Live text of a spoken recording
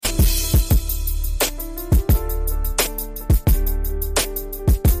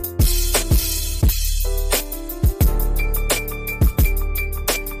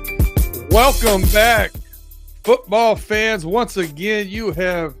Welcome back, football fans. Once again, you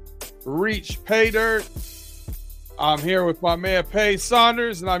have reached PayDirt. I'm here with my man, Pay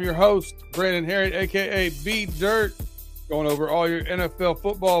Saunders, and I'm your host, Brandon Herring, a.k.a. B-Dirt, going over all your NFL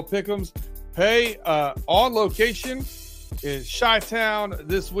football pick'ems. Pay, on location in Chi-Town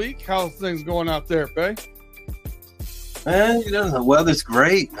this week. How's things going out there, Pay? Man, the weather's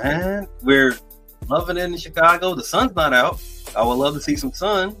great, man. We're loving it in Chicago. The sun's not out. I would love to see some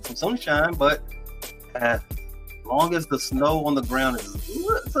sunshine, but as long as the snow on the ground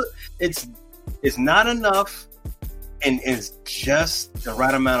it's not enough, and it's just the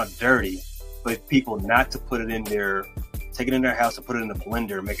right amount of dirty for people not to put it in take it in their house and put it in the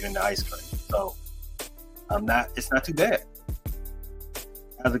blender, make it into ice cream. So it's not too bad.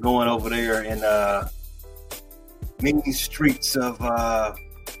 How's it going over there in main streets of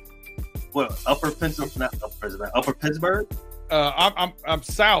Upper Pittsburgh? I'm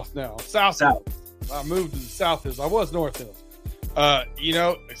south now. South. I moved to the South Hills. I was North Hills.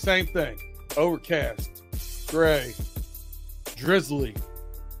 Same thing. Overcast, gray, drizzly.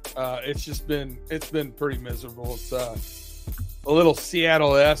 It's been pretty miserable. It's a little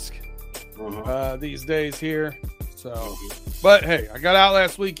Seattle-esque these days here. So, but hey, I got out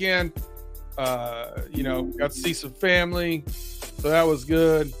last weekend. Got to see some family, so that was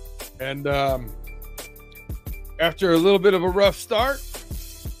good. And after a little bit of a rough start,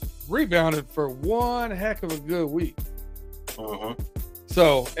 rebounded for one heck of a good week.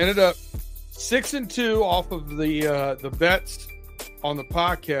 So ended up 6-2 off of the bets on the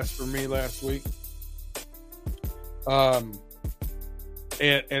podcast for me last week. And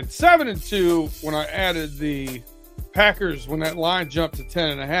 7-2 when I added the Packers when that line jumped to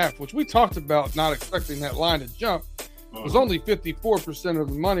 10.5, which we talked about not expecting that line to jump. It was only 54% of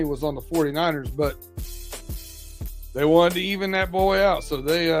the money was on the 49ers, but they wanted to even that boy out, so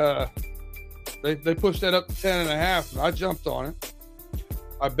they pushed that up to 10.5, and I jumped on it.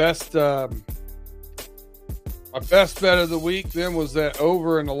 My best bet of the week then was that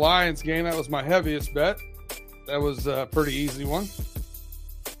over in the Lions game. That was my heaviest bet. That was a pretty easy one.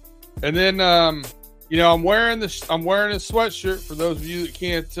 And then I'm wearing this sweatshirt. For those of you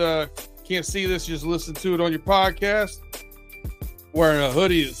that can't see this, just listen to it on your podcast. Wearing a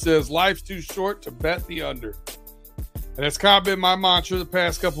hoodie that says "Life's too short to bet the under." And it's kind of been my mantra the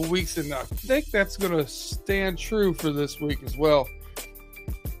past couple of weeks, and I think that's going to stand true for this week as well.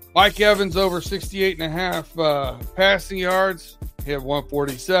 Mike Evans over 68.5 passing yards. He had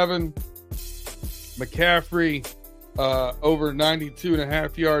 147. McCaffrey over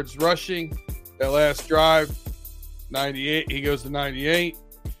 92.5 yards rushing. That last drive, 98. He goes to 98.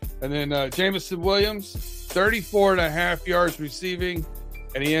 And then Jameson Williams, 34.5 yards receiving,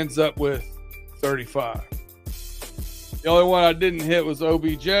 and he ends up with 35. The only one I didn't hit was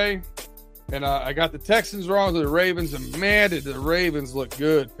OBJ, and I got the Texans wrong to the Ravens, and man, did the Ravens look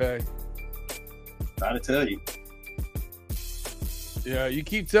good, Pay. Trying to tell you. Yeah, you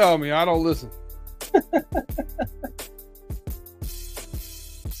keep telling me. I don't listen.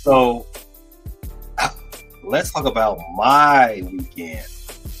 So, let's talk about my weekend.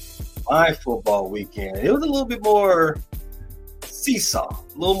 My football weekend. It was a little bit more seesaw,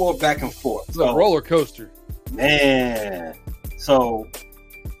 a little more back and forth. It's a roller coaster. Man, so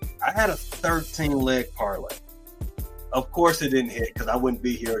I had a 13-leg parlay. Of course, it didn't hit because I wouldn't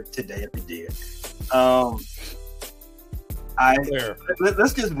be here today if it did.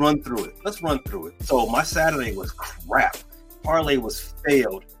 Let's just run through it. Let's run through it. So my Saturday was crap. Parlay was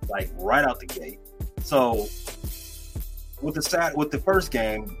failed like right out the gate. So with the first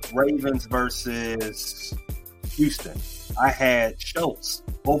game, Ravens versus Houston, I had Schultz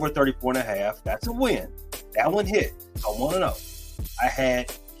over 34.5. That's a win. That one hit. So I 1-0. I had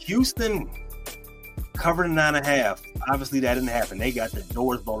Houston covered 9.5. Obviously, that didn't happen. They got the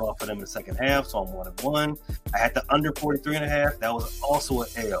doors blown off of them in the second half, so I'm 1-1. I had the under 43.5. That was also an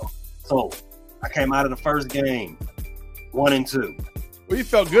L. So I came out of the first game 1-2. Well, you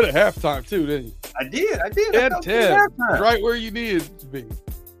felt good at halftime too, didn't you? I did. 10-10. Right where you needed to be.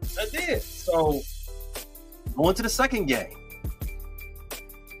 I did. So going to the second game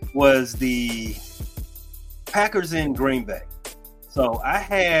was the Packers in Green Bay. So I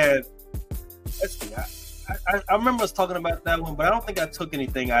had, let's see, I remember us talking about that one, but I don't think I took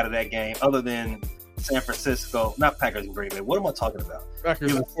anything out of that game other than San Francisco, not Packers in Green Bay. What am I talking about?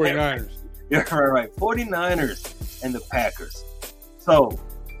 Packers and 49ers. Yeah, right. 49ers and the Packers. So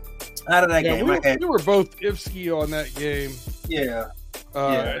out of that game, we were both Ipsky on that game. Yeah.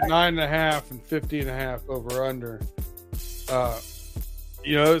 9.5 and 50.5 over under.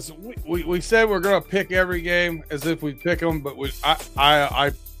 We said we're going to pick every game as if we pick them, but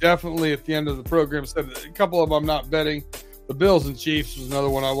I definitely at the end of the program said a couple of them I'm not betting. The Bills and Chiefs was another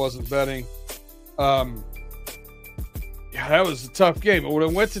one I wasn't betting. Yeah, that was a tough game. But when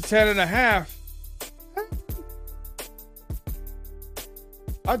it went to 10.5,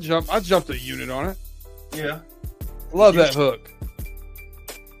 I jumped a unit on it. Yeah. Love that hook.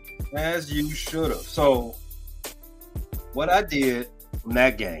 As you should have. So, what I did from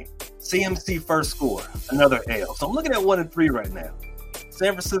that game, CMC first score, another L. So I'm looking at 1-3 right now.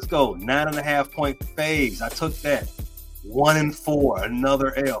 San Francisco, 9.5-point faves. I took that. 1-4,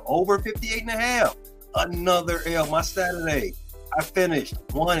 another L. Over 58.5, another L. My Saturday, I finished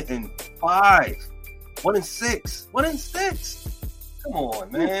 1-5, 1-6, 1-6. Come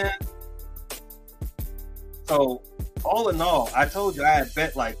on, man. So, all in all, I told you I had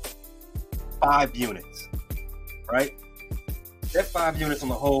bet like 5 units, right? Bet 5 units on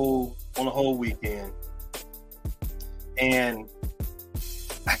the whole weekend, and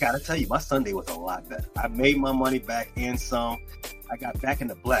I gotta tell you, my Sunday was a lot better. I made my money back and some. I got back in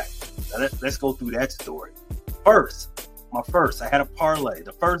the black. Now let's go through that story. I had a parlay.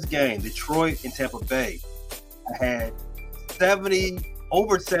 The first game, Detroit and Tampa Bay. I had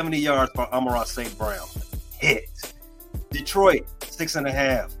over 70 yards for Amon-Ra St. Brown. Hit. Detroit,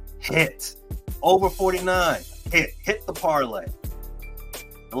 6.5. Hit. Over 49. Hit the parlay.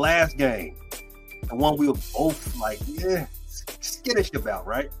 The last game, the one we were both like, skittish about,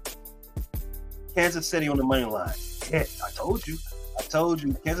 right? Kansas City on the money line. Hit. I told you.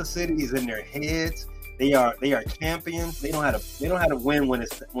 Kansas City is in their heads. They are champions. They know how to win when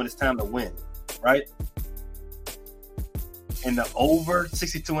it's time to win, right? And the over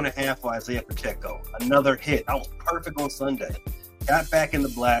 62.5 for Isaiah Pacheco. Another hit. I was perfect on Sunday. Got back in the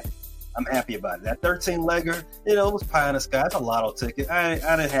black. I'm happy about it. That 13-legger, it was pie in the sky. It's a lotto ticket. I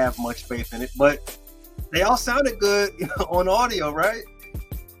didn't have much faith in it, but they all sounded good on audio, right?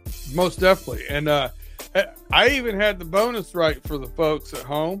 Most definitely. And I even had the bonus right for the folks at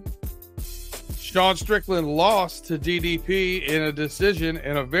home. Sean Strickland lost to DDP in a decision,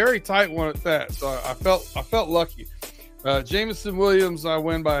 and a very tight one at that. So I felt lucky. Jameson Williams, I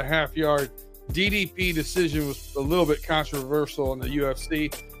win by a half yard. DDP decision was a little bit controversial in the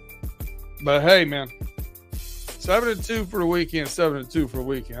UFC. But hey, man, 7-2 for the weekend, 7-2 for the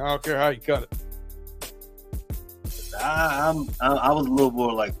weekend. I don't care how you cut it. I was a little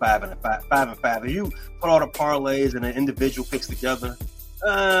more like 5-5. If you put all the parlays and the individual picks together,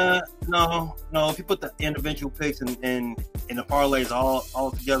 no. If you put the individual picks and the parlays all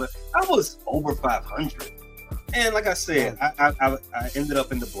together, I was over 500. And like I said, I ended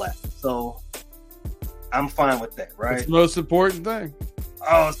up in the black, so I'm fine with that, right? It's the most important thing.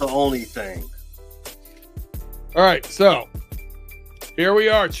 Oh, it's the only thing. All right, so here we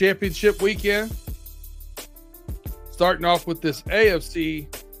are, championship weekend. Starting off with this AFC,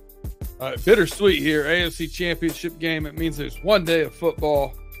 bittersweet here, AFC championship game. It means there's one day of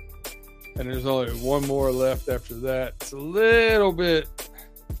football, and there's only one more left after that. It's a little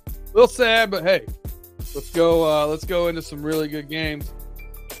sad, but hey, let's go into some really good games.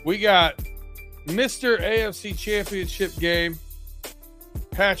 We got Mr. AFC championship game,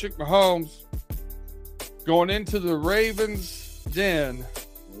 Patrick Mahomes, going into the Ravens' den.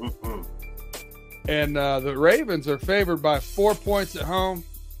 Mm-hmm. And the Ravens are favored by 4 points at home,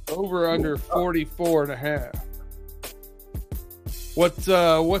 over under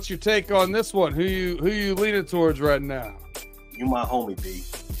 44.5. What's your take on this one? Who you leaning towards right now? You my homie, B.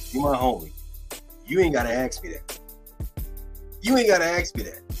 You my homie. You ain't gotta ask me that.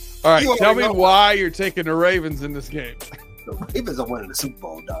 All right, tell me why you're taking the Ravens in this game. The Ravens are winning the Super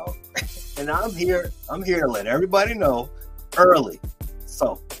Bowl, dog. And I'm here to let everybody know early.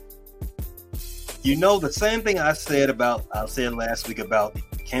 So, the same thing I said last week about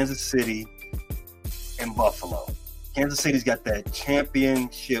Kansas City and Buffalo. Kansas City's got that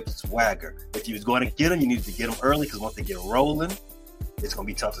championship swagger. If you was going to get them, you needed to get them early, because once they get rolling, it's going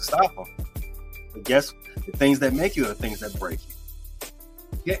to be tough to stop them. But guess the things that make you are the things that break you.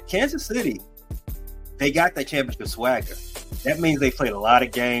 Yeah, Kansas City, they got that championship swagger. That means they played a lot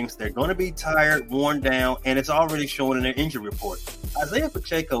of games. They're going to be tired, worn down, and it's already showing in their injury report. Isaiah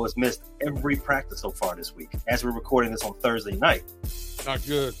Pacheco has missed every practice so far this week, as we're recording this on Thursday night. Not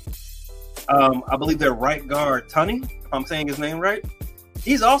good. I believe their right guard, Tunney, if I'm saying his name right,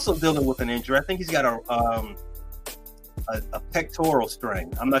 he's also dealing with an injury. I think he's got a pectoral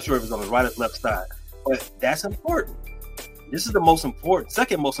strain. I'm not sure if it's on the right or left side, but that's important. This is the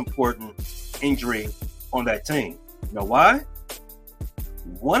second most important injury on that team. You know why?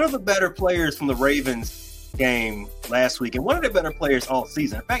 One of the better players from the Ravens game last week, and one of the better players all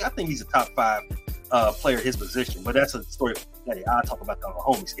season. In fact, I think he's a top 5 player at his position. But that's a story that I'll talk about that on the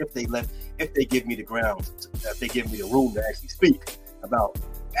homies. If they give me the grounds, if they give me the room to actually speak about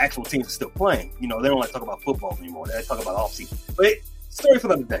actual teams are still playing. They don't like to talk about football anymore. They talk about offseason. But story for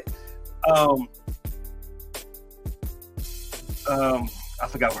another day. I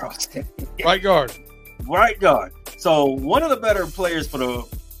forgot where I was saying. Right guard. Right guard. So one of the better players for the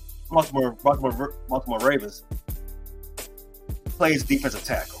Baltimore Ravens plays defensive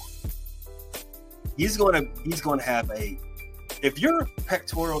tackle. He's going to have if your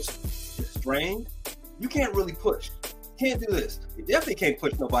pectorals is strained, you can't really push. You can't do this. You definitely can't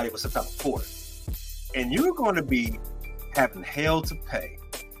push nobody with some type of force. And you're going to be having hell to pay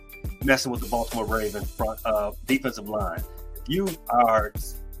messing with the Baltimore Ravens front defensive line. You are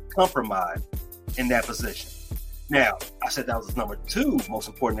compromised in that position. Now, I said that was his number 2 most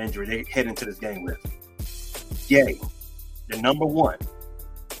important injury they head into this game with. Gay, the number 1.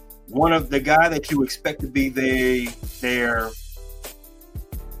 One of the guy that you expect to be their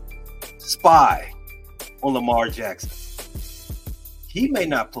spy on Lamar Jackson. He may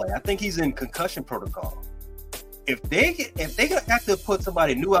not play. I think he's in concussion protocol. If they have to put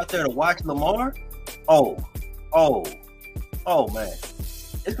somebody new out there to watch Lamar, oh man,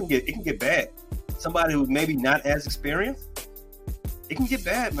 it can get bad. Somebody who's maybe not as experienced, it can get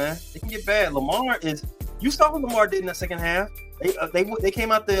bad, man. It can get bad. You saw what Lamar did in the second half. They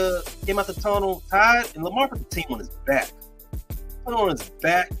came out the tunnel tied, and Lamar put the team on his back. Put on his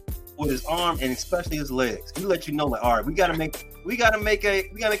back with his arm and especially his legs. He let you know, like, all right, we gotta make a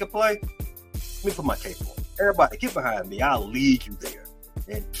play. Let me put my cape on. Everybody, get behind me. I'll lead you there.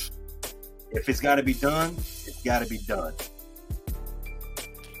 And if it's got to be done, it's got to be done.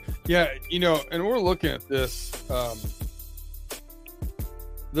 Yeah, and we're looking at this.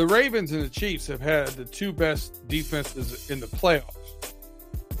 The Ravens and the Chiefs have had the 2 best defenses in the playoffs.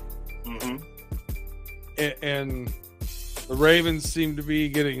 Mm-hmm. And the Ravens seem to be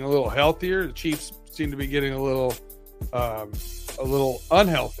getting a little healthier. The Chiefs seem to be getting a little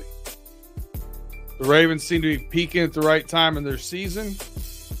unhealthy. The Ravens seem to be peaking at the right time in their season.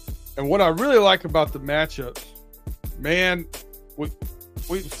 And what I really like about the matchups, man, we've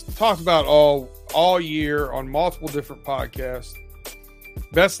talked about all year on multiple different podcasts.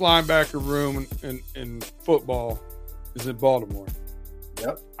 Best linebacker room in football is in Baltimore.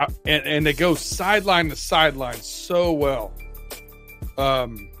 Yep. And they go sideline to sideline so well. I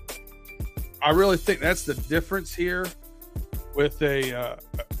really think that's the difference here with a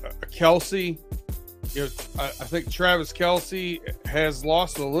Kelsey. I think Travis Kelsey has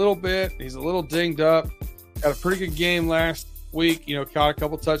lost a little bit. He's a little dinged up. Had a pretty good game last week. Caught a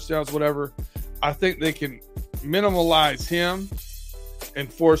couple touchdowns, whatever. I think they can minimalize him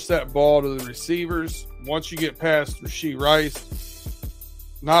and force that ball to the receivers. Once you get past Rashee Rice,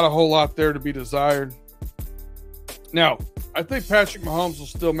 not a whole lot there to be desired. Now, I think Patrick Mahomes will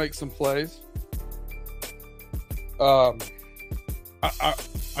still make some plays. I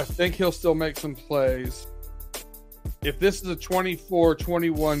think he'll still make some plays. If this is a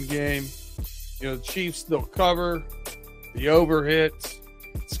 24-21 game, the Chiefs still cover. The over hits.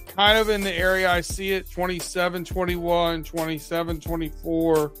 It's kind of in the area I see it, 27-21,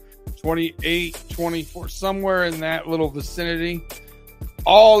 27-24, 28-24, somewhere in that little vicinity.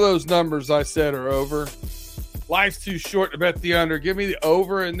 All those numbers I said are over. Life's too short to bet the under. Give me the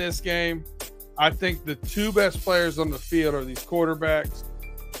over in this game. I think the 2 best players on the field are these quarterbacks.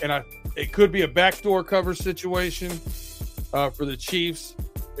 And it could be a backdoor cover situation for the Chiefs.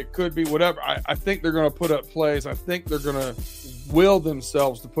 It could be whatever. I think they're going to put up plays. I think they're going to will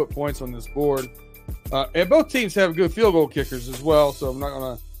themselves to put points on this board. And both teams have good field goal kickers as well, so I'm not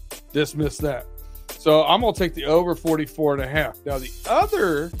going to dismiss that. So I'm going to take the over 44.5. Now, the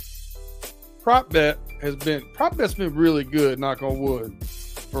other prop bet's been really good, knock on wood,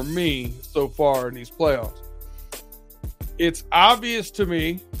 for me so far in these playoffs. It's obvious to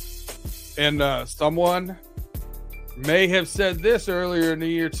me, and someone may have said this earlier in the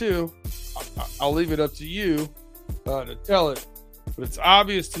year too. I'll leave it up to you to tell it, but it's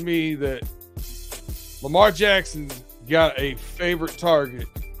obvious to me that Lamar Jackson's got a favorite target,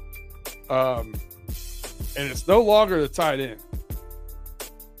 and it's no longer the tight end.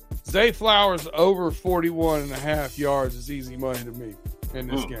 Zay Flowers over 41.5 yards is easy money to me in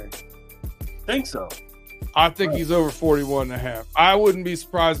this game. Think so? I think he's over 41.5. I wouldn't be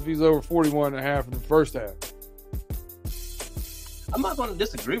surprised if he's over 41.5 in the first half. I'm not going to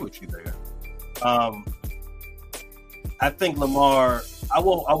disagree with you there. I think Lamar, I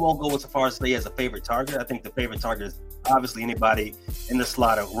won't go as far as say he has a favorite target. I think the favorite target is obviously anybody in the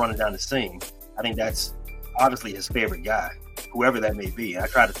slot or running down the seam. I think that's obviously his favorite guy, whoever that may be. I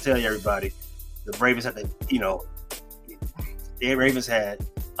try to tell everybody, the Ravens had the Ravens had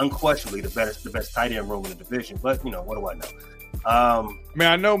unquestionably the best tight end room in the division. But what do I know?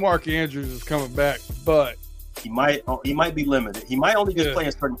 I know Mark Andrews is coming back, but he might be limited. He might only just play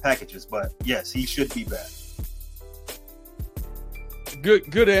in certain packages, but yes, he should be back.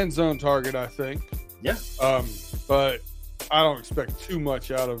 Good end zone target, I think. Yeah. But I don't expect too much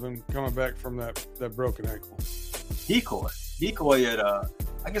out of him coming back from that broken ankle. Decoy at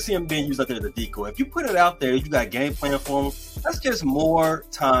I can see him being used out there as a decoy. If you put it out there, you got a game plan for him. That's just more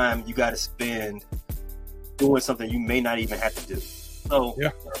time you got to spend doing something you may not even have to do. So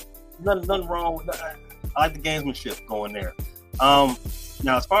yeah, nothing wrong with that. I like the gamesmanship going there. Now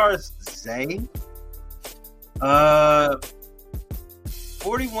as far as Zay,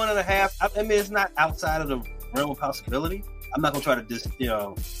 41.5. I mean, it's not outside of the realm of possibility. I'm not gonna try to just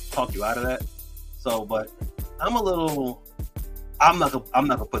talk you out of that. So, but I'm not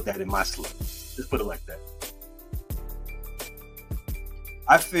gonna put that in my slip. Just put it like that.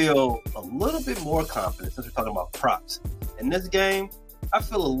 I feel a little bit more confident since we're talking about props in this game. I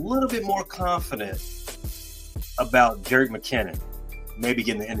feel a little bit more confident about Jerick McKinnon maybe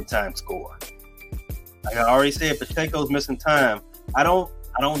getting the anytime score. Like I already said, Pacheco's missing time. I don't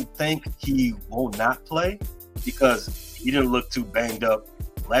think he will not play because he didn't look too banged up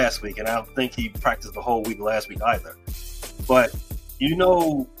last week, and I don't think he practiced the whole week last week either. But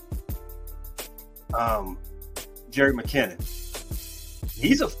Jerick McKinnon,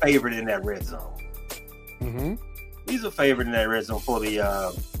 he's a favorite in that red zone. Mm-hmm. He's a favorite in that red zone for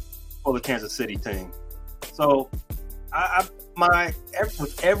the Kansas City team. So,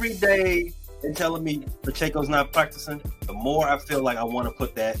 with every day they're telling me Pacheco's not practicing, the more I feel like I want to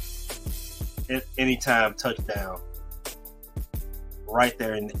put that anytime touchdown right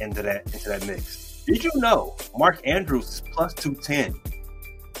there into that mix. Did you know Mark Andrews is plus 210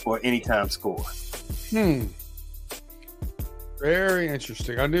 for anytime score? Very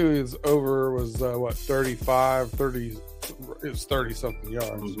interesting. I knew his over was 35, 30. It was 30-something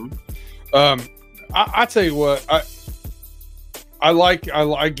yards. Mm-hmm. I tell you what, I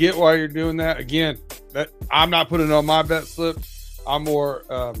get why you're doing that. Again, that I'm not putting it on my bet slip. I'm more.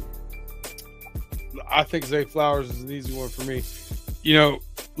 I think Zay Flowers is an easy one for me.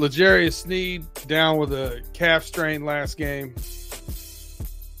 L'Jarius Sneed down with a calf strain last game.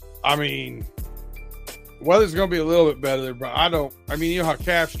 I mean, weather's going to be a little bit better, but you know how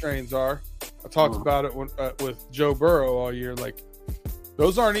calf strains are. I talked about it with Joe Burrow all year. Like,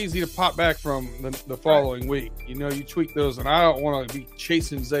 those aren't easy to pop back from the following week. You tweak those, and I don't want to be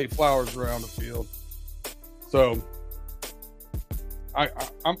chasing Zay Flowers around the field. So, I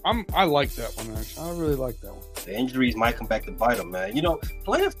like that one, actually. I really like that one. The injuries might come back to bite him, man.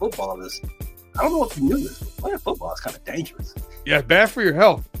 Playing football is, I don't know if you knew this, but playing football is kind of dangerous. Yeah, bad for your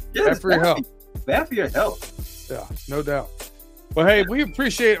health. Yeah, bad for your health. Bad for your health. Yeah, no doubt. But hey, we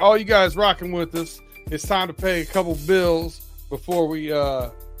appreciate all you guys rocking with us. It's time to pay a couple bills before we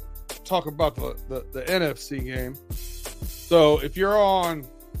talk about the NFC game. So if you're on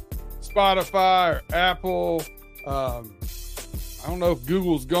Spotify or Apple, I don't know if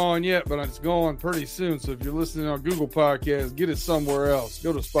Google's gone yet, but it's going pretty soon. So if you're listening on Google Podcasts, get it somewhere else.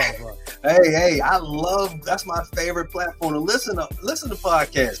 Go to Spotify. Hey, that's my favorite platform to listen to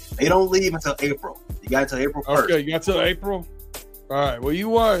podcasts. They don't leave until April. You got until April 1st. Okay, you got until April? All right. Well,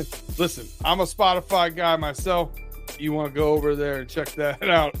 listen, I'm a Spotify guy myself. You want to go over there and check that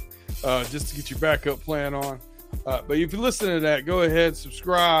out just to get your backup plan on. But if you listen to that, go ahead,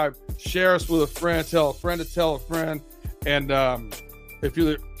 subscribe, share us with a friend, tell a friend to tell a friend. And if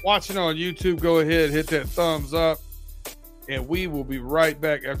you're watching on YouTube, go ahead, hit that thumbs up. And we will be right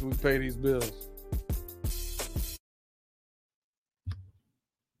back after we pay these bills.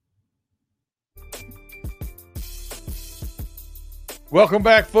 Welcome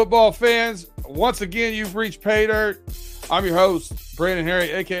back, football fans. Once again, you've reached PayDirt. I'm your host, Brandon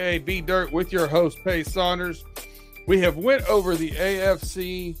Harry, a.k.a. B-Dirt, with your host, Pay Saunders. We have went over the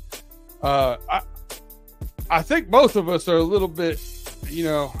AFC. I think both of us are a little bit,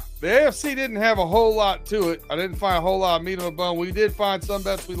 the AFC didn't have a whole lot to it. I didn't find a whole lot of meat on the bone. We did find some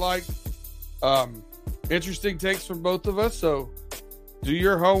bets we liked. Interesting takes from both of us. So do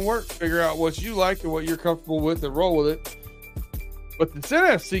your homework, figure out what you like and what you're comfortable with, and roll with it. But this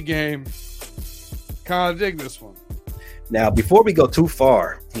NFC game, kind of dig this one. Now, before we go too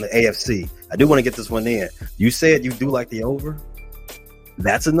far from the AFC, I do want to get this one in. You said you do like the over.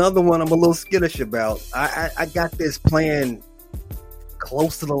 That's another one I'm a little skittish about. I got this playing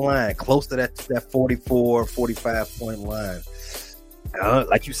close to the line, close to that 44, 45 point line.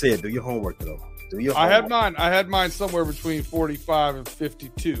 Like you said, do your homework though. I had mine somewhere between 45 and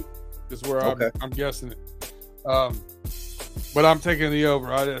 52. is where I'm guessing it. But I'm taking the over.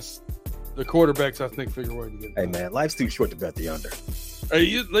 The quarterbacks, I think, figure a way to get it. Hey, man, life's too short to bet the under.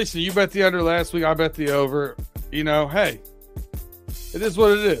 Hey, listen, you bet the under last week. I bet the over. Hey, it is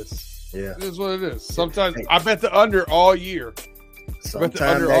what it is. Yeah. It is what it is. Sometimes I bet the under all year. I bet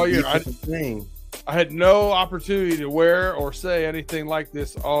the under all year. I had no opportunity to wear or say anything like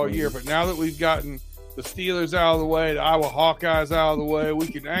this all year. But now that we've gotten the Steelers out of the way, the Iowa Hawkeyes out of the way, we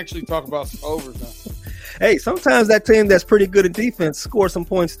can actually talk about some overs now. Hey, sometimes that team that's pretty good in defense scores some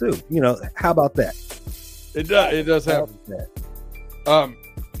points too. How about that? It does happen.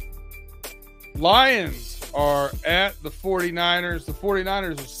 Lions are at the 49ers. The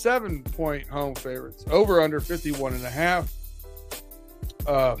 49ers are 7-point home favorites. Over under 51.5.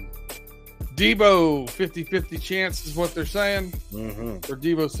 Debo 50-50 chance is what they're saying. For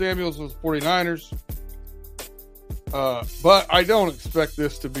Debo Samuels with the 49ers. But I don't expect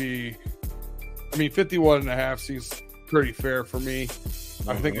this to be 51.5 seems pretty fair for me.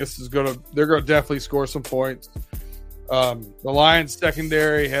 I think they're gonna definitely score some points. The Lions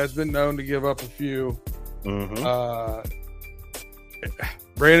secondary has been known to give up a few. Brandon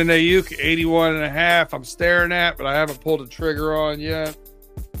Ayuk 81.5 I'm staring at, but I haven't pulled the trigger on yet.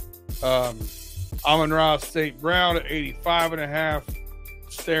 Amon-Ra St. Brown at 85.5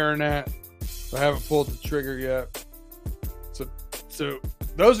 staring at, but I haven't pulled the trigger yet. So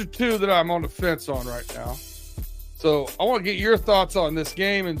those are two that I'm on the fence on right now. So I want to get your thoughts on this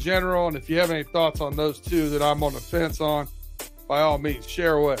game in general, and if you have any thoughts on those two that I'm on the fence on, by all means,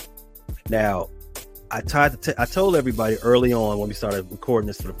 share away. Now, I told everybody early on when we started recording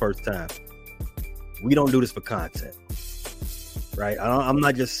this for the first time, we don't do this for content, right? I'm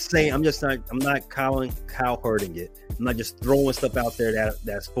not cow herding it. I'm not just throwing stuff out there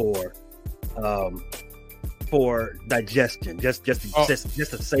that's for digestion, just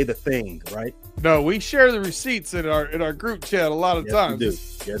to say the thing, right? No, we share the receipts in our group chat a lot of times.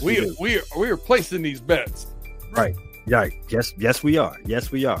 We do. We are placing these bets. Right. Yes, we are.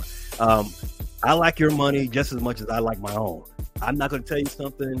 I like your money just as much as I like my own. I'm not going to tell you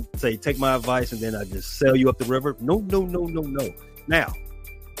something, say take my advice, and then I just sell you up the river. No. Now,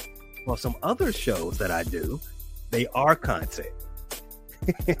 well, some other shows that I do, they are content.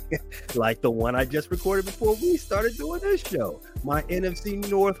 Like the one I just recorded before we started doing this show, my NFC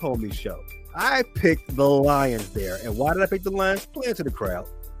North homie show. I picked the Lions there. And why did I pick the Lions? Playing to the crowd.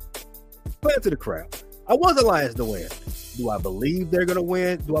 I want the Lions to win. Do I believe they're going to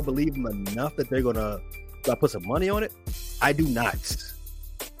win? Do I believe them enough that they're going to do I put some money on it? I do not.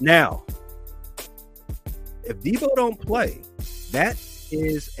 Now, if Debo don't play, that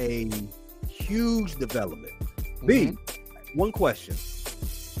is a huge development. B, one question.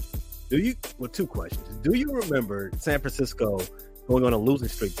 Two questions. Do you remember San Francisco going on a losing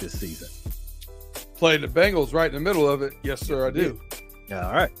streak this season? Playing the Bengals right in the middle of it. Yes, sir, I do.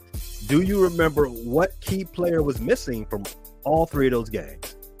 All right. Do you remember what key player was missing from all three of those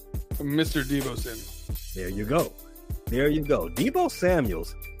games? Mr. Debo Samuel. There you go. Debo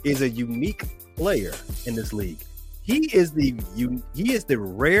Samuels is a unique player in this league. He is the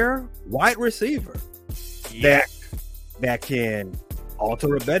rare wide receiver that can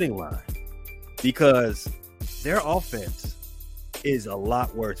alter a betting line, because their offense is a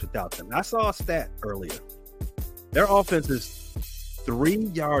lot worse without them. I saw a stat earlier. Their offense is 3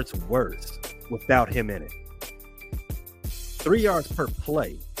 yards worse without him in it. 3 yards per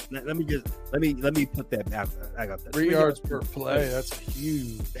play. Let me put that back. I got that. 3 yards per play. That's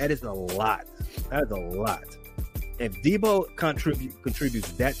huge. That is a lot. If Debo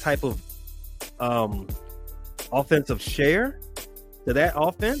contributes that type of offensive share to that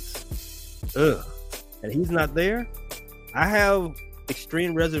offense, and he's not there, I have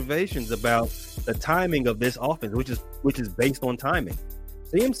extreme reservations about the timing of this offense, which is based on timing.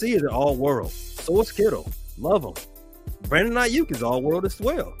 CMC is an all-world. So is Kittle. Love him. Brandon Ayuk is all-world as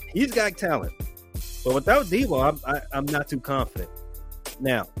well. He's got talent. But without Debo, I'm not too confident.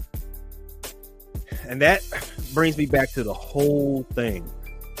 Now, and that brings me back to the whole thing.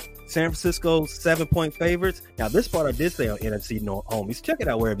 San Francisco 7-point favorites. Now, this part I did say on NFC North Homies. Check it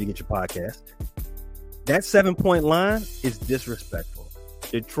out wherever you get your podcast. That 7-point line is disrespectful.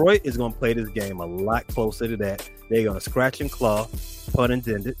 Detroit is going to play this game a lot closer to that. They're going to scratch and claw, pun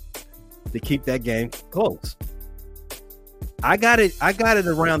intended, to keep that game close. I got it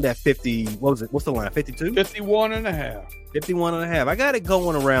around that 50. What was it? What's the line? 52? 51.5. 51.5. I got it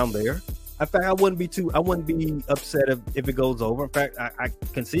going around there. In fact, I wouldn't be upset if it goes over. In fact, I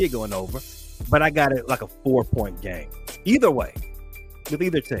can see it going over, but I got it like a 4-point game. Either way, with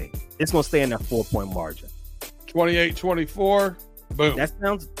either team, it's going to stay in that 4-point margin. 28-24. Boom. That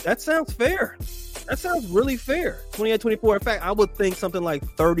sounds fair. That sounds really fair. 28-24. In fact, I would think something like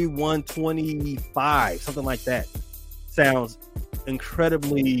 31-25, something like that. Sounds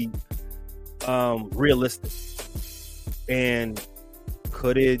incredibly realistic. And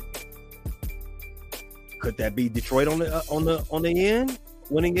could that be Detroit on the end,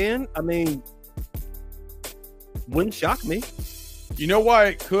 winning end? I mean, wouldn't shock me. You know why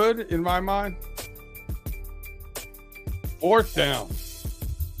it could, in my mind? Fourth down.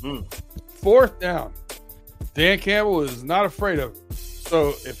 Fourth down. Dan Campbell is not afraid of it.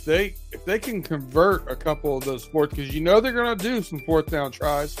 So if they can convert a couple of those fourth, because you know they're going to do some fourth down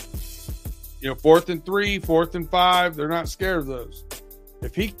tries. 4th and 3, 4th and 5, they're not scared of those.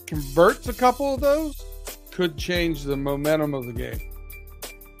 If he converts a couple of those, could change the momentum of the game.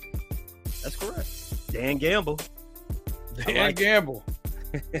 That's correct. Dan Gamble. Gamble.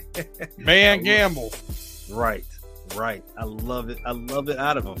 Man Gamble. Right. I love it. I love it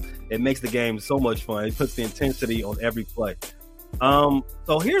out of him. It makes the game so much fun. It puts the intensity on every play.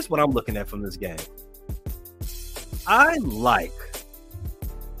 So here's what I'm looking at from this game. I like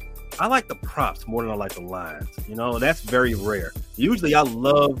the props more than I like the lines. That's very rare. Usually I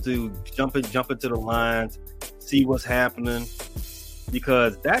love to jump into the lines, see what's happening,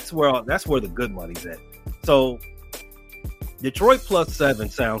 because that's where the good money's at. So Detroit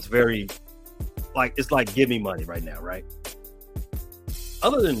 +7 sounds very like it's like give me money right now, right?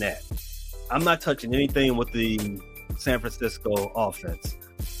 Other than that, I'm not touching anything with the San Francisco offense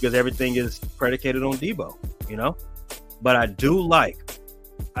because everything is predicated on Debo, But I do like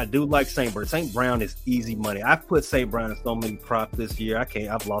St. Brown. St. Brown is easy money. I've put St. Brown in so many props this year.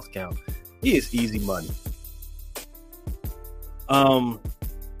 I've lost count. He is easy money.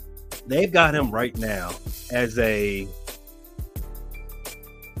 They've got him right now as his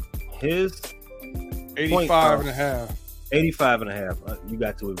 85.5. 85.5. You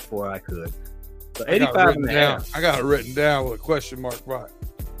got to it before I could. So 85.5. I got it written down with a question mark by it.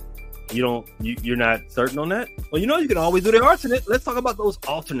 You're not certain on that? Well, you can always do the alternate. Let's talk about those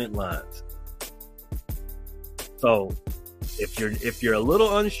alternate lines. So if you're a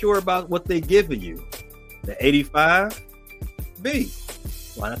little unsure about what they're giving you, the 85B,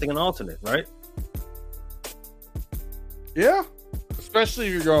 why not think an alternate, right? Yeah. Especially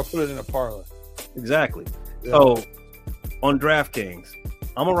if you're going to put it in a parlay. Exactly. Yeah. So on DraftKings,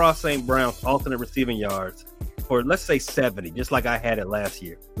 Amon-Ra St. Brown's alternate receiving yards for let's say 70, just like I had it last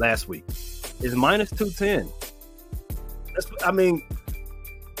week, is -210.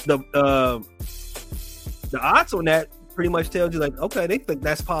 The odds on that pretty much tells you like, okay, they think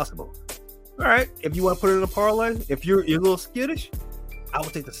that's possible. All right, if you want to put it in a parlay, if you're a little skittish, I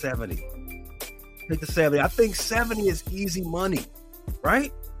would take the 70. Take the 70. I think 70 is easy money,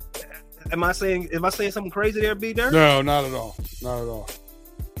 right? Am I saying something crazy there, PayDirt? No, not at all. Not at all.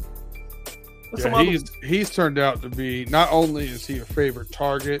 He's turned out to be, not only is he a favorite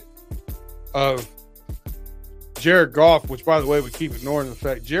target of Jared Goff, which by the way we keep ignoring the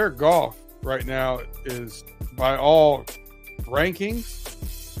fact Jared Goff right now is by all rankings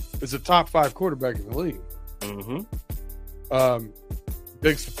is a top 5 quarterback in the league. Mm-hmm.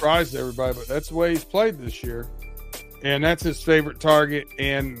 Big surprise to everybody, but that's the way he's played this year, and that's his favorite target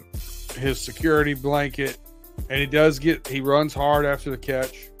and his security blanket. And he runs hard after the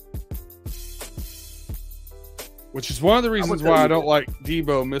catch, which is one of the reasons why I don't like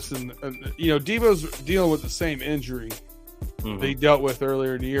Debo missing. Debo's dealing with the same injury that he dealt with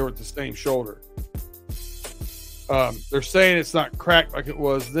earlier in the year with the same shoulder. They're saying it's not cracked like it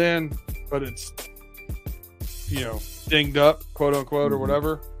was then, but it's, dinged up, quote unquote, or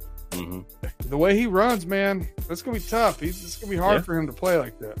whatever. Mm-hmm. The way he runs, man, that's going to be tough. It's going to be hard for him to play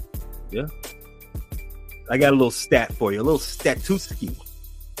like that. Yeah. I got a little stat for you, a little statuski.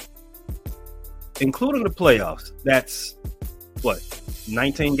 Including the playoffs, that's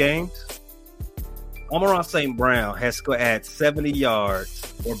 19 games? Amon-Ra St. Brown has had 70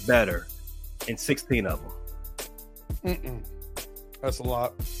 yards or better in 16 of them. That's a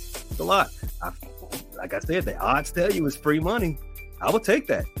lot. It's a lot. Like I said, the odds tell you it's free money. I would take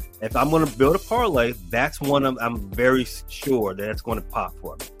that. If I'm going to build a parlay, that's one I'm very sure that it's going to pop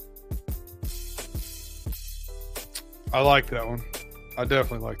for me. I like that one. I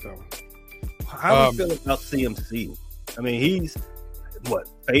definitely like that one. How do you feel about CMC? I mean, he's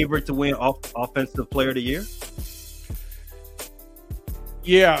favorite to win offensive player of the year?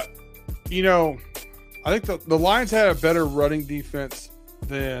 Yeah. I think the Lions had a better running defense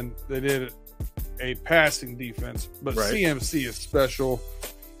than they did a passing defense, but right. CMC is special.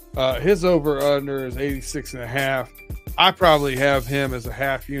 His over-under is 86.5. I probably have him as a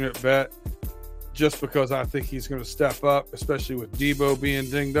half-unit bet. just because I think he's going to step up, especially with Debo being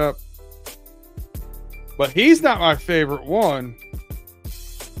dinged up. But he's not my favorite one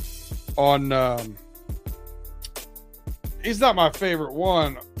on he's not my favorite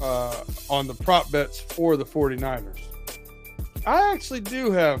one on the prop bets for the 49ers. I actually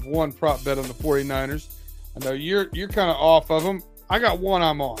do have one prop bet on the 49ers. I know you're kind of off of them. I got one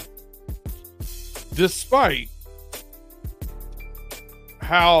I'm on. Despite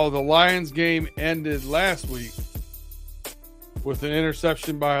how the Lions game ended last week with an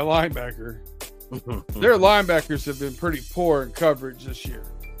interception by a linebacker, their linebackers have been pretty poor in coverage this year.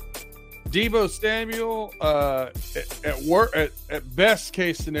 Debo Samuel, at best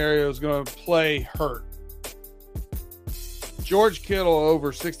case scenario, is going to play hurt. George Kittle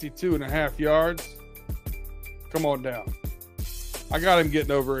over 62.5 yards. Come on down. I got him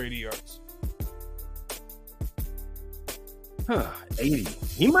getting over 80 yards. 80.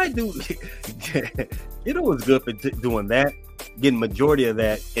 He might do. Kittle was good for doing that, getting majority of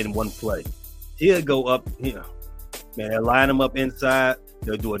that in one play. He'll go up, man, they'll line him up inside.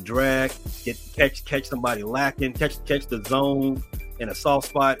 They'll do a drag, catch somebody lacking, catch the zone in a soft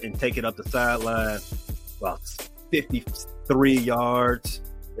spot and take it up the sideline. Well, 53 yards.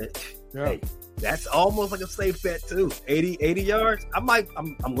 Yeah. Hey, that's almost like a safe bet too. 80 yards. I'm going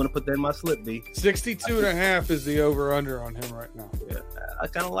to put that in my slip, B. 62.5 is the over-under on him right now. Yeah, I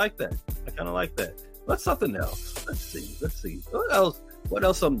kind of like that. What's something else? Let's see. What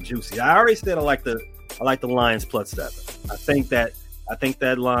else? Something juicy. I already said I like the Lions +7. I think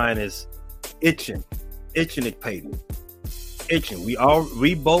that line is itching at Payton. Itching.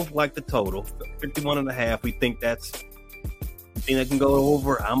 We both like the total 51.5. We think that's that can go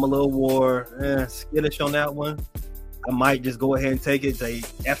over. I'm a little more skittish on that one. I might just go ahead and take it. Say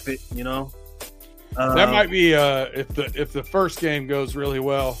F it, that might be if the first game goes really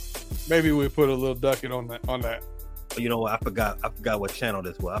well, maybe we put a little ducket on that. You know what? I forgot what channel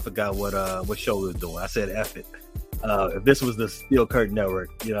this was. I forgot what show we was doing. I said F it. If this was the Steel Curtain Network,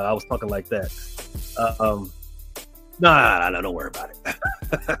 I was talking like that. Nah, don't worry about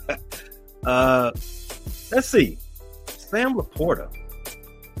it. Let's see. Sam Laporta.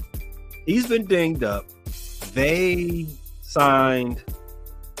 He's been dinged up. They signed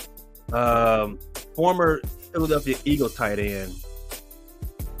former Philadelphia Eagle tight end.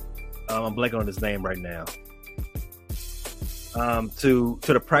 I'm blanking on his name right now. To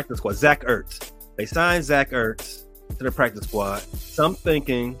the practice squad, Zach Ertz. They signed Zach Ertz to the practice squad. Some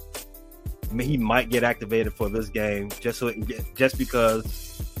thinking he might get activated for this game, just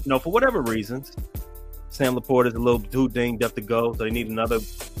because, for whatever reasons, Sam Laporta is a little too dinged up to go, so they need another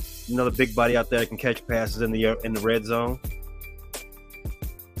big body out there that can catch passes in the red zone.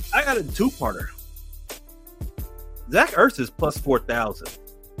 I got a two-parter. Zach Ertz is plus 4,000,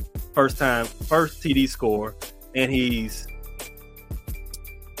 first TD score, and he's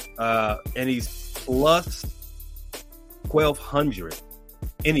plus 1,200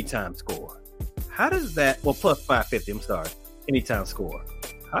 anytime score. How does that? Well, plus 550. I'm sorry, anytime score.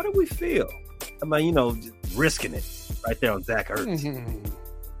 How do we feel? I mean, just risking it right there on Zach Ertz. Mm-hmm.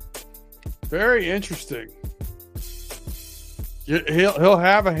 Very interesting. He'll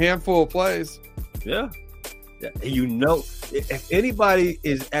have a handful of plays. Yeah. If anybody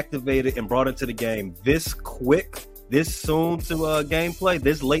is activated and brought into the game this quick, this soon to gameplay,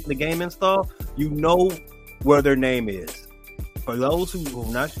 this late in the game install, where their name is. For those who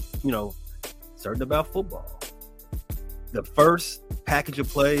are not, certain about football, the first package of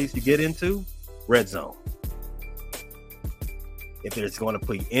plays you get into, red zone. If there's going to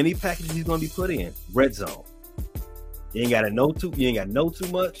be any packages he's going to be put in, red zone. You ain't got to know too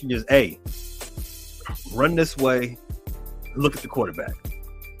much. You just, run this way. Look at the quarterback.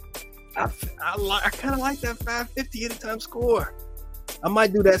 I kind of like that 550 anytime score. I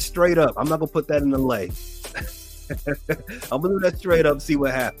might do that straight up. I'm not going to put that in the lay. I'm going to do that straight up and see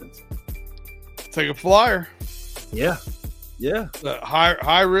what happens. Take a flyer. Yeah.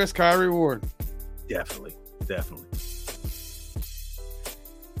 High risk, high reward. Definitely.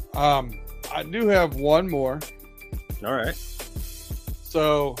 I do have one more. All right.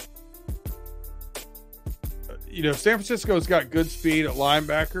 So, San Francisco's got good speed at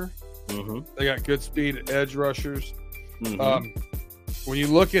linebacker. Mm-hmm. They got good speed at edge rushers. Mm-hmm. When you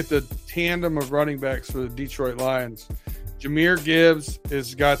look at the tandem of running backs for the Detroit Lions, Jahmyr Gibbs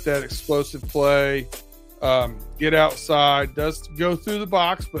has got that explosive play, get outside, does go through the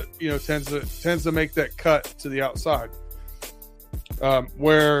box, but tends to make that cut to the outside.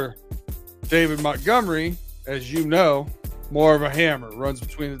 Where David Montgomery, as you know, more of a hammer, runs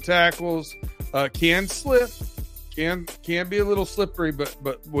between the tackles, can slip, can be a little slippery, but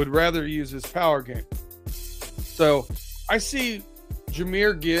would rather use his power game. So I see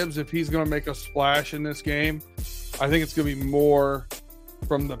Jahmyr Gibbs, if he's going to make a splash in this game, I think it's going to be more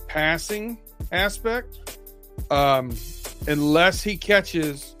from the passing aspect, unless he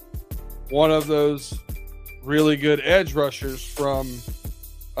catches one of those really good edge rushers from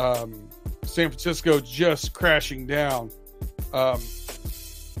San Francisco just crashing down,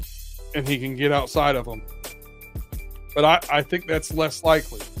 and he can get outside of them. But I think that's less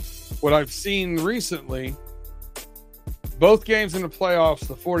likely. What I've seen recently, both games in the playoffs,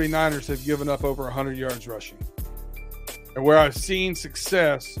 the 49ers have given up over 100 yards rushing. And where I've seen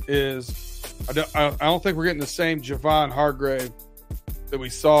success is I don't think we're getting the same Javon Hargrave that we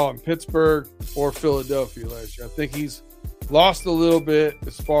saw in Pittsburgh or Philadelphia last year. I think he's lost a little bit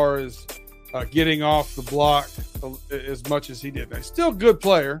as far as getting off the block as much as he did. Now, he's still a good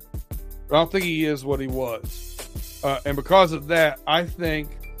player, but I don't think he is what he was. And because of that, I think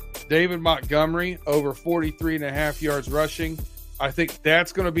David Montgomery over 43.5 yards rushing, I think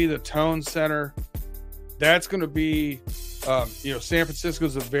that's going to be the tone center. That's going to be, San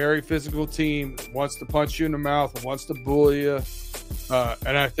Francisco's a very physical team, wants to punch you in the mouth, and wants to bully you.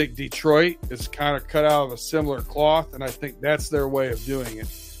 And I think Detroit is kind of cut out of a similar cloth, and I think that's their way of doing it,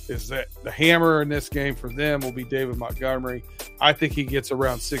 is that the hammer in this game for them will be David Montgomery. I think he gets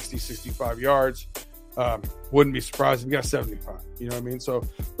around 60, 65 yards. Wouldn't be surprised if he got 75. You know what I mean? So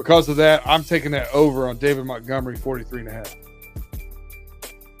because of that, I'm taking that over on David Montgomery, 43.5.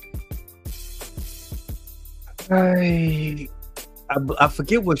 I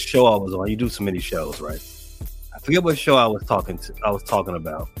forget what show I was on. You do so many shows, right? I forget what show I was talking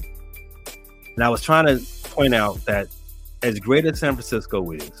about. And I was trying to point out that as great as San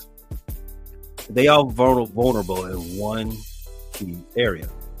Francisco is, they are vulnerable in one key area.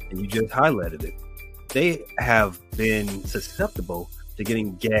 And you just highlighted it. They have been susceptible to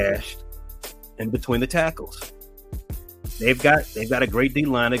getting gashed in between the tackles. They've got a great D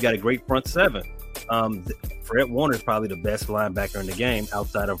line. They've got a great front seven. Fred Warner is probably the best linebacker in the game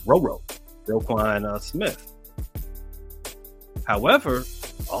outside of Roquan Smith. However,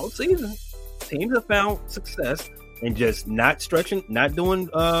 all season, teams have found success in just not stretching, not doing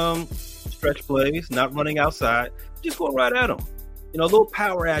stretch plays, not running outside, just going right at them. A little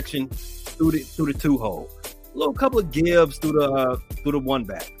power action through the two hole, a little couple of gibs through the one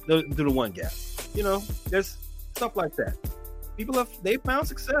gap. There's stuff like that. They found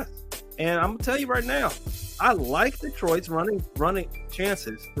success, and I'm gonna tell you right now, I like Detroit's running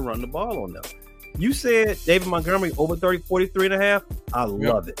chances to run the ball on them. You said David Montgomery over 43.5. I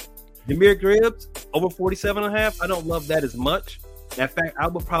love it. Jahmyr Gibbs over 47.5. I don't love that as much. In fact, I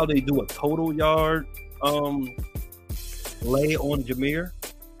would probably do a total yard lay on Jahmyr.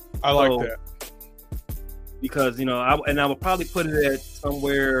 I like that because I would probably put it at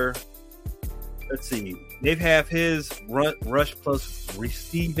somewhere. Let's see. They have his rush plus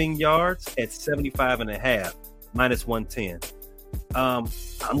receiving yards at 75.5 minus 110. I'm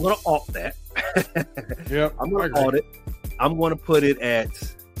going to alt that. Yep, I'm going to alt it. I'm going to put it at.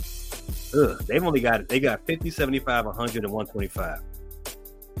 They got 50, 75, 100, and 125.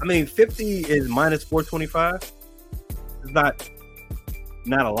 I mean, 50 is minus 425. It's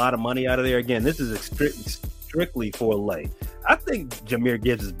not a lot of money out of there. Again, this is strictly for a lay. I think Jahmyr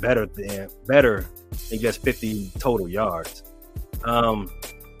Gibbs is better than just 50 total yards.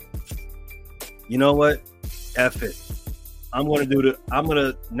 You know what? F it. I'm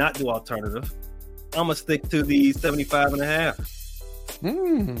gonna not do alternative. I'm gonna stick to the 75.5.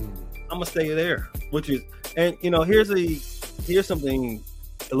 I'm gonna stay there, here's something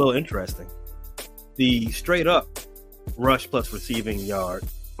a little interesting. The straight up rush plus receiving yard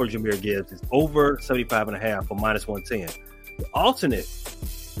for Jahmyr Gibbs is over 75.5 for minus 110. The alternate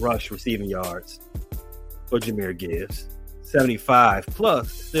rush receiving yards for Jahmyr Gibbs, 75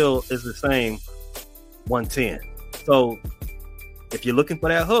 plus, still is the same 110. So if you're looking for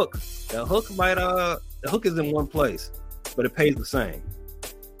that hook the hook is in one place, but it pays the same.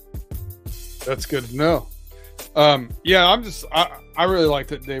 That's good to know. I really like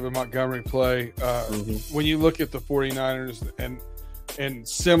that David Montgomery play. When you look at the 49ers and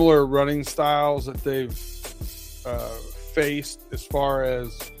similar running styles that they've faced as far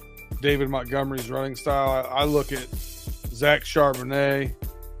as David Montgomery's running style, I look at Zach Charbonnet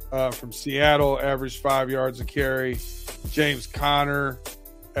from Seattle, averaged 5 yards a carry. James Conner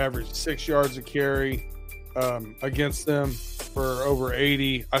averaged 6 yards a carry against them for over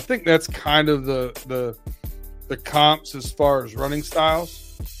 80. I think that's kind of the comps as far as running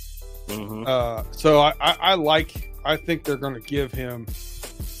styles. So I think they're going to give him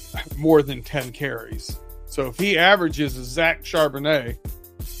more than 10 carries. So if he averages a Zach Charbonnet,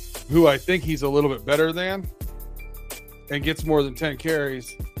 who I think he's a little bit better than, and gets more than 10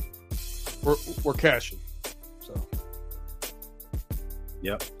 carries, we're cashing. So,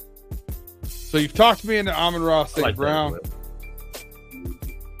 yep. So you've talked me into Amon-Ra St. like Brown.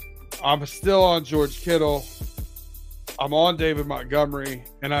 I'm still on George Kittle. I'm on David Montgomery,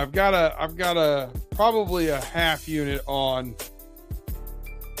 and I've got a probably a half unit on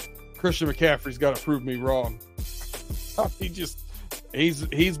Christian McCaffrey's got to prove me wrong.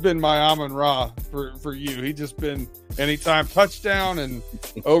 He's been my Amon-Ra for you. He just been anytime touchdown and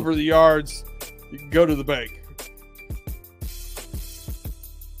over the yards, you can go to the bank.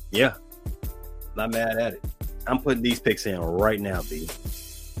 Yeah, not mad at it. I'm putting these picks in right now, B.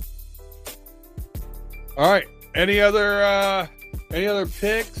 All right. Any other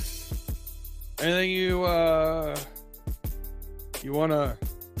picks? Anything you want to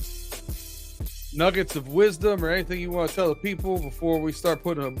nuggets of wisdom or anything you want to tell the people before we start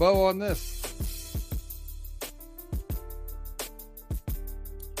putting a bow on this?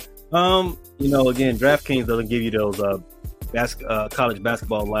 Again, DraftKings doesn't give you those college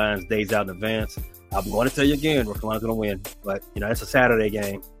basketball lines days out in advance. I'm going to tell you again, North Carolina's going to win, but it's a Saturday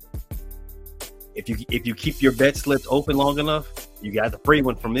game. If you keep your bet slips open long enough, you got the free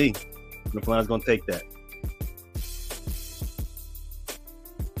one from me. North Carolina's going to take that.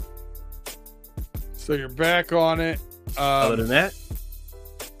 So you're back on it. Other than that,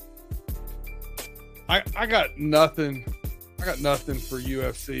 I got nothing. I got nothing for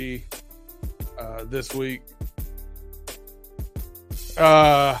UFC this week.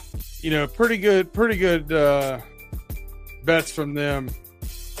 Pretty good bets from them.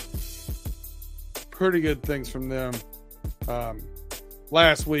 Pretty good things from them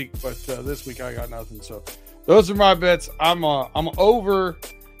last week, but this week I got nothing. So those are my bets. I'm over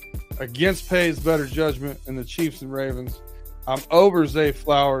against Pay's better judgment in the Chiefs and Ravens. I'm over Zay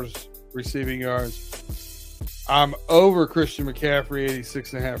Flowers receiving yards. I'm over Christian McCaffrey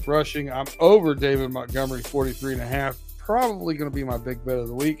 86.5 rushing. I'm over David Montgomery 43.5. Probably going to be my big bet of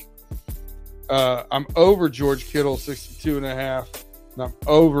the week. I'm over George Kittle 62.5. And I'm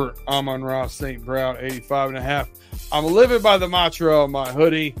over Amon-Ra St. Brown 85.5. I'm living by the mantra on my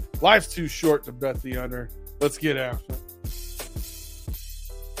hoodie. Life's too short to bet the under. Let's get after it.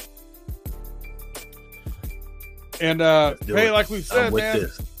 And Pay, like we've said, man,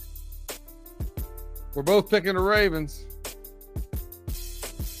 this. We're both picking the Ravens.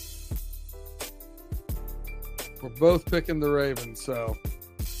 We're both picking the Ravens, so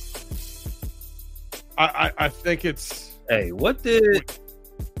I think it's. Hey, what did?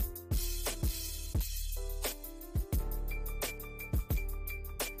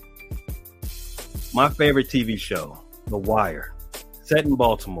 My favorite TV show, The Wire, set in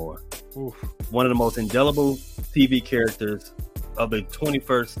Baltimore. Oof. One of the most indelible TV characters of the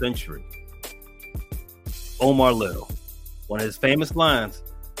 21st century. Omar Little. One of his famous lines,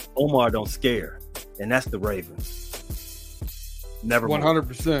 Omar don't scare. And that's the Ravens. Never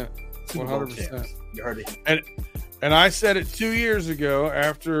 100%. 100%. You heard it. And I said it 2 years ago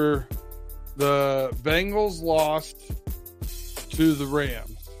after the Bengals lost to the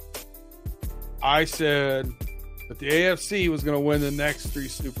Rams. I said that the AFC was going to win the next 3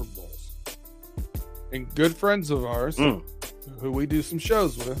 Super Bowls. And good friends of ours, who we do some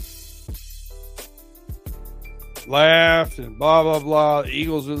shows with, laughed and blah, blah, blah. The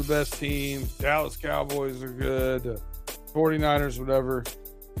Eagles are the best team. Dallas Cowboys are good. 49ers, whatever.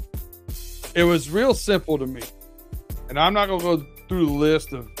 It was real simple to me. And I'm not going to go through the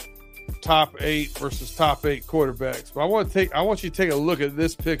list of top 8 versus top 8 quarterbacks, but I want you to take a look at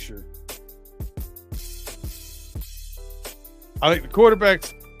this picture. I think the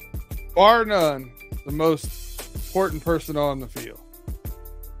quarterback's, bar none, the most important person on the field.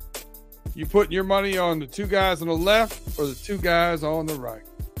 You putting your money on the 2 guys on the left or the 2 guys on the right?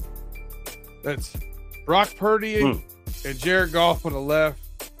 That's Brock Purdy and Jared Goff on the left.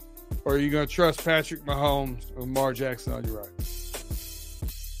 Or are you going to trust Patrick Mahomes and Lamar Jackson on your right?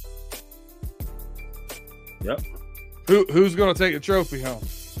 Yep. Who's going to take the trophy home?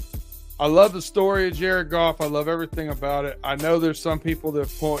 I love the story of Jared Goff. I love everything about it. I know there's some people that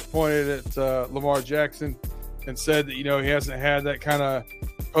pointed at Lamar Jackson and said that, he hasn't had that kind of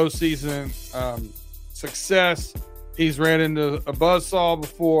postseason success. He's ran into a buzzsaw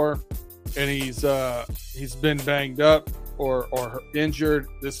before, and he's been banged up or injured.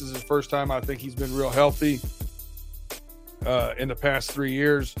 This is his first time I think he's been real healthy in the past 3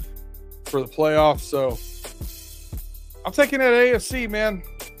 years for the playoffs. So I'm taking that AFC, man.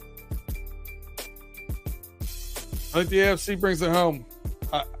 I think the AFC brings it home.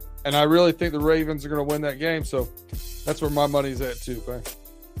 And I really think the Ravens are going to win that game. So that's where my money's at too, man.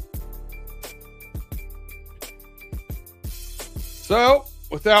 So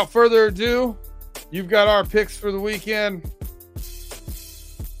without further ado, you've got our picks for the weekend.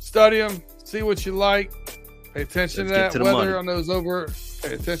 Study them, see what you like. Pay attention to that weather on those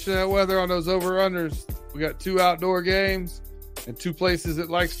Pay attention to that weather on those over-unders. We got 2 outdoor games and 2 places it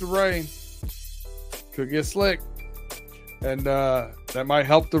likes to rain. Could get slick. And that might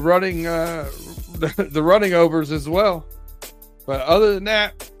help the running the running overs as well. But other than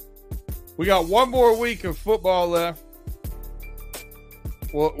that, we got one more week of football left.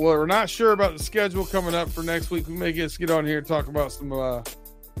 Well, we're not sure about the schedule coming up for next week. We may get on here and talk about some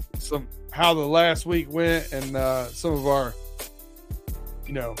how the last week went and some of our,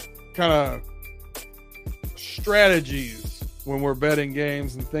 kind of strategies when we're betting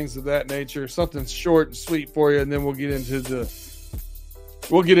games and things of that nature. Something short and sweet for you, and then we'll get into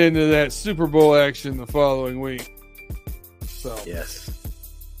that Super Bowl action the following week. So yes,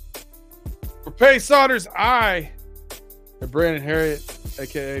 for Pay Saunders, I and Brandon Harriet,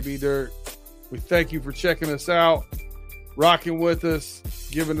 aka PayDirt, we thank you for checking us out, rocking with us,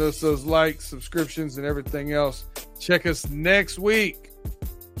 giving us those likes, subscriptions, and everything else. Check us next week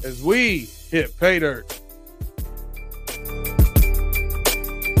as we hit PayDirt.